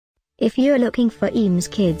If you're looking for Eames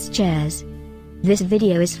Kids chairs, this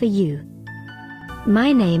video is for you.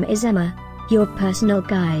 My name is Emma, your personal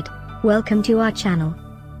guide. Welcome to our channel.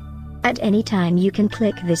 At any time you can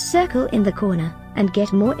click this circle in the corner, and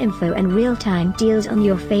get more info and real-time deals on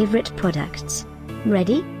your favorite products.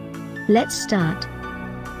 Ready? Let's start.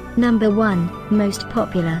 Number 1, Most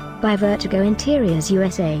Popular, by Vertigo Interiors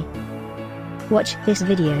USA. Watch this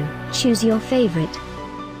video, choose your favorite.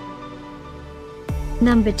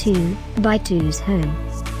 Number 2, by Two's Home.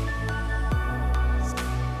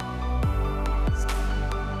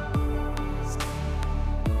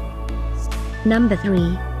 Number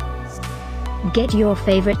 3. Get your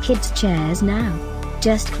favorite kids chairs now.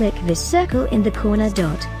 Just click this circle in the corner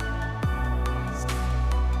dot.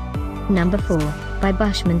 Number 4, by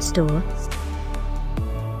Buschman Store.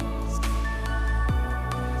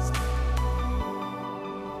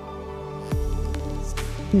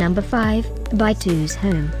 Number 5, by Two's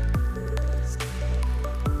Home.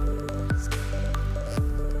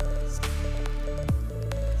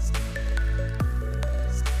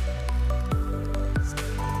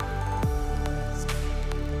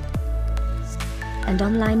 And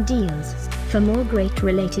online deals, for more great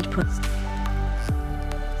related products.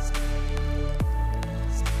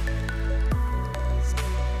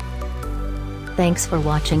 Thanks for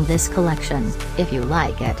watching this collection. If you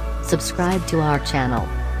like it, subscribe to our channel.